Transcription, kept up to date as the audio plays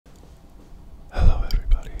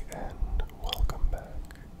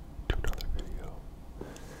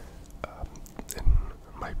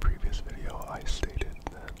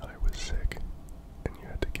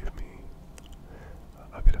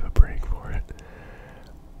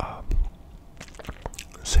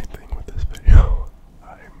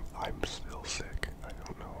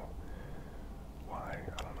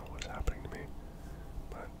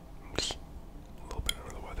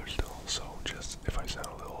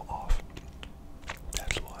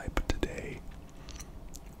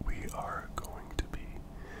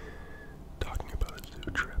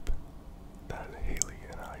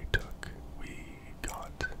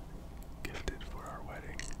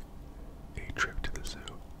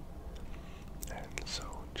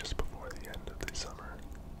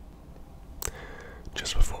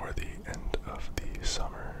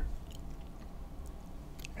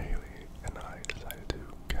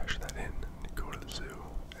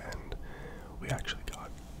actually got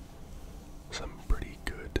some pretty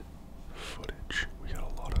good footage. We got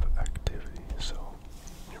a lot of activity, so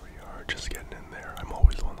here we are, just getting in there. I'm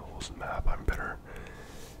always the one that holds the map. I'm better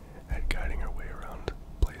at guiding our way around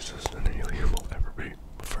places than Haley will ever be.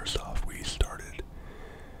 First off, we started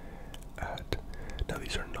at, now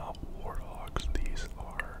these are not warthogs, these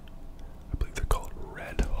are, I believe they're called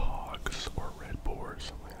red hogs or red boars,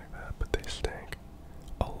 something like that, but they stank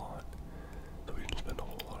a lot. So we didn't spend a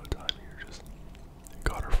whole lot of time here, just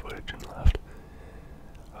got our footage and left.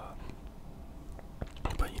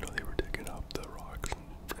 But you know, they were digging up the rocks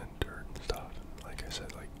and dirt and stuff, and like I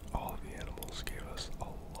said, like all of the animals gave us a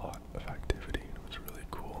lot of activity, and it was really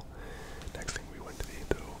cool. Next thing, we went to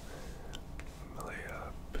the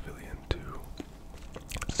Malaya Pavilion to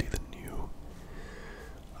see the new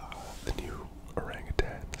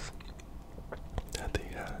orangutans that they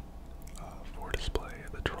had for display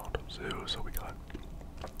at the Toronto Zoo. So we got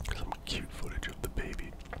some cute footage of the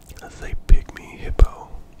baby. That's a pygmy hippo.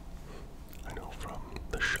 I know from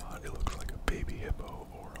the shot it looks like a baby hippo,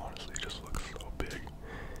 or honestly it just looks so big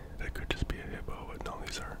that it could just be a hippo, but no,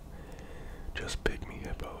 these are just pygmy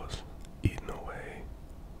hippos eating away.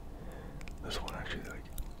 This one actually like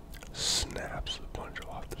snaps a bunch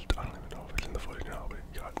off this. I don't even know if it's in the footage now, but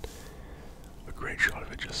it got a great shot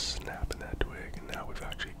of it just snapping that twig, and now we've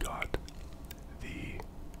actually got the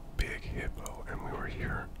big hippo, and we were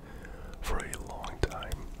here for a long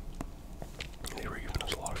time. They were giving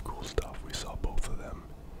us a lot of cool stuff. We saw both of them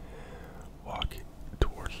walk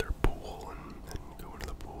towards their pool and go into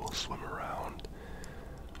the pool, swim around.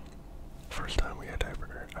 First time we had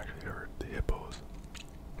ever actually heard the hippos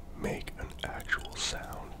make an actual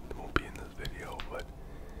sound. It won't be in this video, but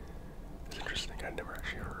it's interesting. I'd never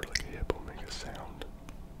actually heard like a hippo make a sound.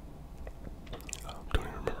 Don't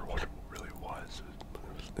even remember what it really was.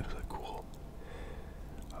 It was a cool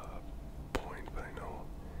point, but I know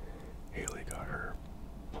Haley got her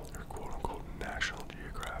quote-unquote National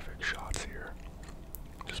Geographic shots here.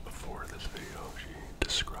 Just before this video, she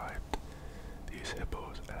described these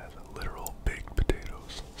hippos as literal baked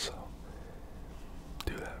potatoes. So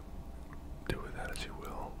do with that as you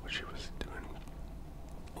will. But she was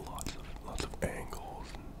doing lots of angles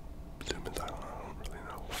and zoom-ins. I don't really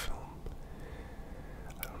know film.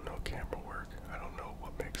 I don't know camera work. I don't know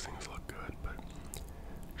what makes things look good, but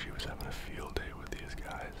she was having a field day with these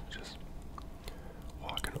guys, just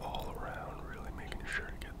walking all around, really making sure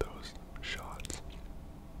to get those shots.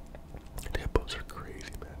 And hippos are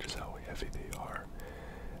crazy, man, just how heavy they are,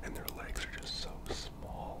 and their legs are just so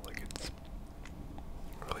small. Like, it's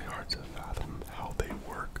really hard to fathom how they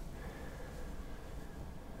work.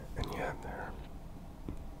 And yet they're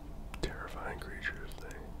terrifying creatures.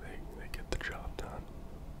 They get the job done.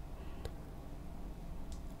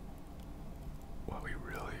 Well, we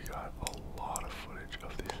really got a lot of footage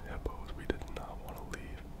of these hippos. We did not want to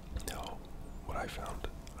leave. Now, what I found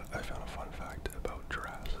a fun fact about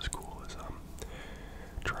giraffes is cool is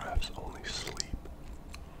giraffes only sleep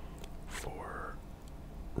for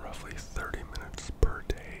roughly 30 minutes per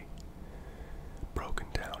day, broken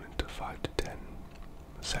down into 5 to 10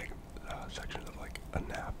 sections of like a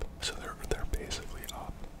nap. So they're basically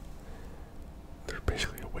up. They're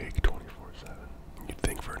basically awake 24/7. You'd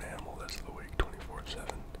think for an animal that's awake 24/7,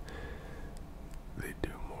 they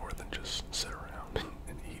do more than just sit around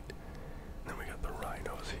and eat. And then we got the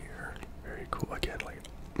rhinos here. Very cool. Again, like,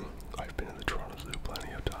 I've been in the Toronto Zoo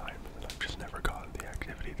plenty of times, and I've just never gotten the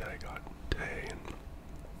activity that I got today. And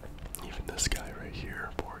even this guy right here,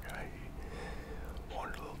 poor guy, he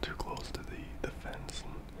wandered a little too close to the fence,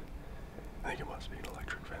 and I think it must be an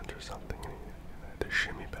electric fence or something, and he had to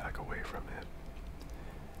shimmy back away from it.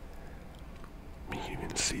 You can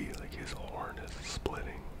even see like his horn is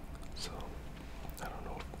splitting, so I don't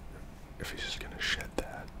know if he's just gonna shed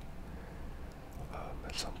that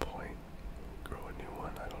at some point, grow a new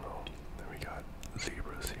one. I don't know. Then we got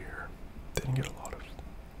zebras here. Didn't get a lot of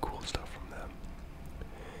cool stuff from them,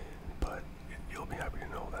 but you'll be happy to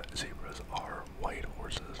know that zebras are white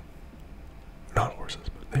horses. Not horses,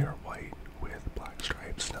 but they are white with black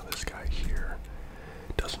stripes. Now this guy here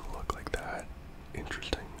doesn't look like that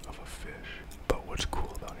interesting of a fish, but what's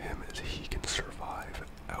cool about him is he can survive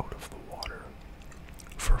out of the water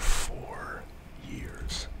for 4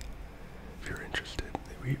 years. If you're interested,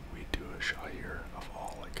 we do a shot here of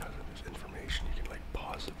all like kind of his information. You can like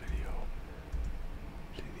pause the video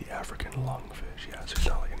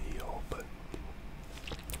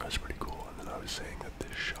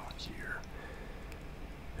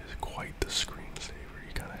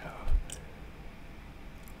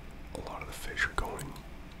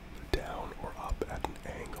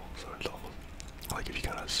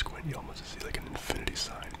squint, you almost see like an infinity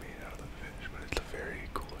sign made out of the fish, but it's a very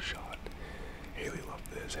cool shot. Haley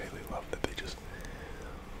loved this. Haley loved that they just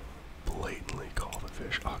blatantly call the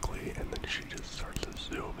fish ugly, and then she just starts to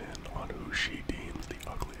zoom in on who she deems the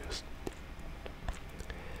ugliest.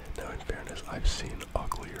 Now, in fairness, I've seen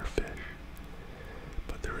uglier fish,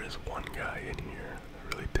 but there is one guy in here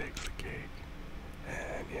that really takes the cake.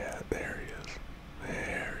 And yeah, there he is.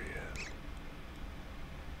 There he is.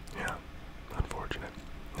 Yeah, unfortunate.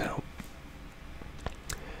 Now,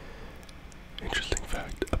 interesting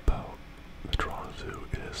fact about the Toronto Zoo,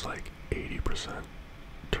 it is like 80%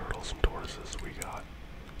 turtles and tortoises. We got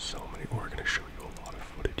so many. We're going to show you a lot of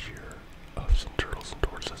footage here of some turtles and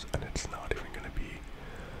tortoises, and it's not even going to be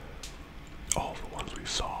all the ones we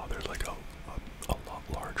saw. There's like a lot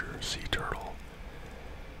larger sea turtle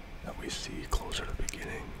that we see closer to the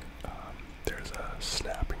beginning. There's a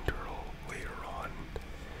snapping turtle later on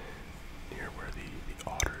near where the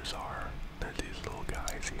otters are. There's these little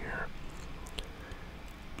guys here.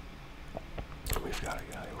 And we've got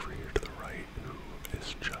a guy over here to the right who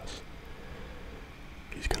is just,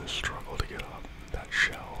 he's gonna struggle to get up. That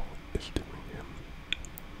shell is doing him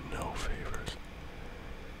no favors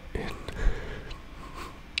in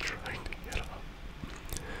trying to get up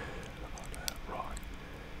on that rock.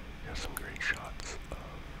 Got some great shots of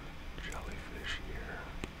jellyfish here.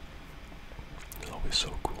 It's always so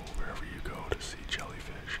cool wherever you go to see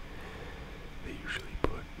jellyfish. They usually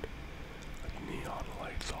put like neon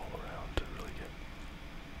lights all around to really get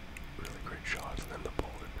really great shots. And then the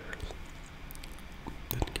polar bears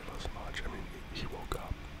didn't give us much. I mean, he woke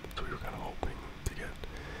up, so we were kind of hoping to get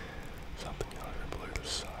something out of him. But look at the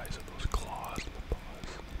size of those claws and the paws.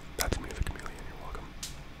 That's me, the chameleon. You're welcome.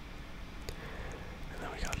 And then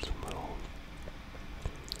we got some little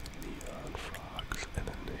neon frogs. And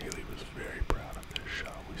then Haley was very proud of this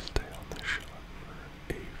shot. We stay on this shot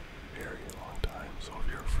for a very long time. So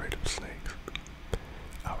if you're afraid of snakes,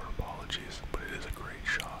 our apologies, but it is a great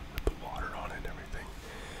shot with the water on it and everything.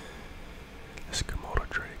 This Komodo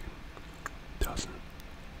dragon doesn't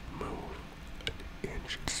move an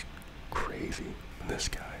inch. It's crazy. And this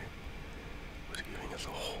guy was giving us a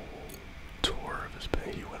whole tour of his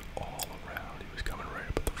bay. He went all around. He was coming right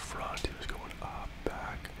up at the front. He was going up,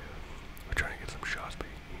 back. We're trying to get some shots, but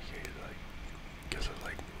he like gives us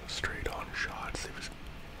like straight on shots. He was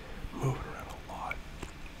moving around a lot.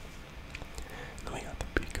 And then we got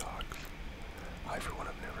the peacocks. I, for one,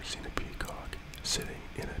 have never seen a peacock sitting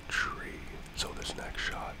in a tree. So this next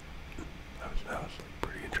shot, I was like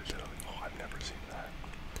pretty interested. I was like, oh, I've never seen that.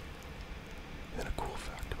 And then a cool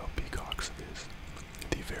fact about peacocks is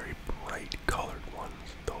the very bright colored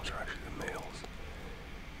ones, those are actually the males,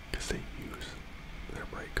 because they use their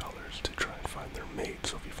bright colors to try and find their mate.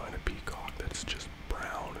 So if you find a peacock that's just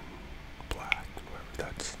brown and black and whatever,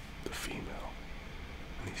 that's the female.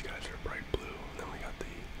 And these guys are bright blue. And then we got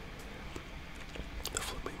the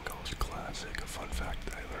flamingos. Classic. A fun fact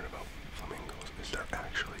that I learned about flamingos is they're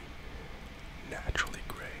actually naturally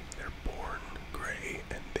gray. They're born gray,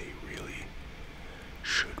 and they really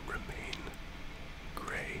should remain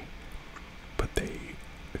gray. But they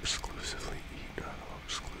exclusively eat, I don't know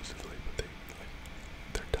exclusively, but they, like,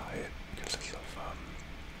 their diet consists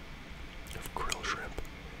of krill shrimp,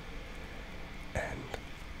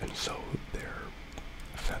 and so their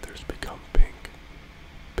feathers become pink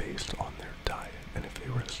based on their diet. And if they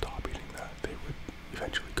were to stop eating that, they would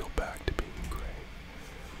eventually go back to being gray.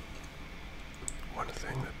 One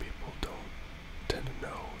thing that people don't tend to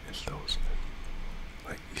know is those,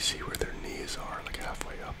 like, you see where their knees are, like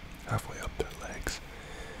halfway up their legs,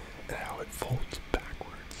 and how it folds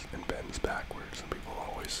backwards and bends backwards. And people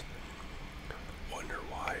always wonder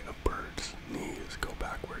why a bird's knees go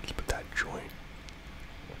backwards, but that joint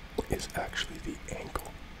is actually the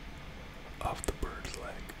ankle of the bird's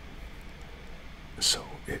leg. So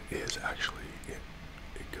it is actually,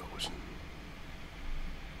 it goes in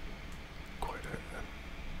quite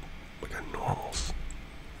like a normal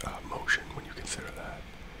motion when you consider that,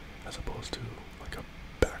 as opposed to like a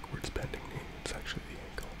backwards bending knee. It's actually the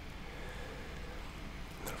ankle.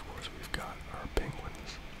 And then of course we've got our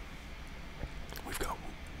penguins. We've got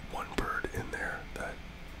one bird in there that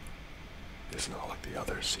is not like the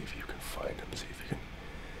others. See if you can find him. See if you can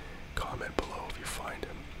comment below if you find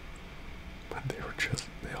him. But they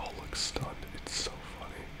all look stunned. It's so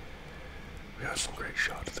funny. We had some great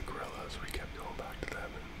shots of the gorillas. We kept going back to them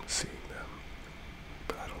and seeing them.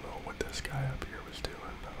 But I don't know what this guy up here was doing.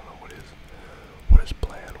 I don't know what his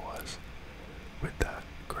plan was with that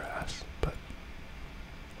grass, but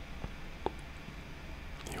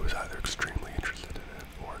he was either extremely interested in it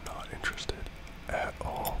or not interested at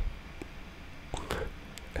all.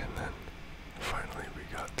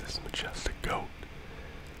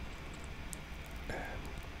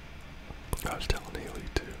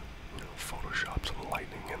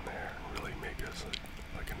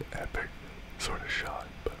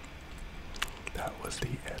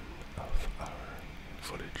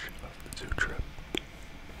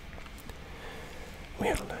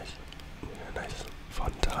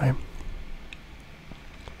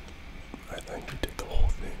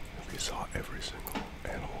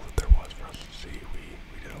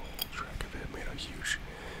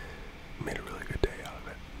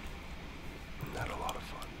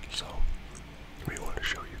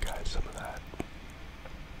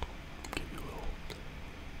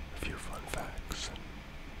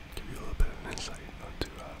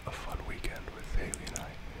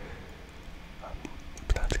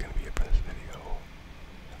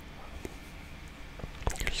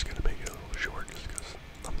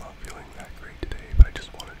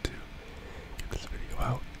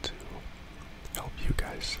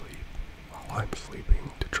 I'm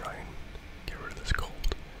sleeping to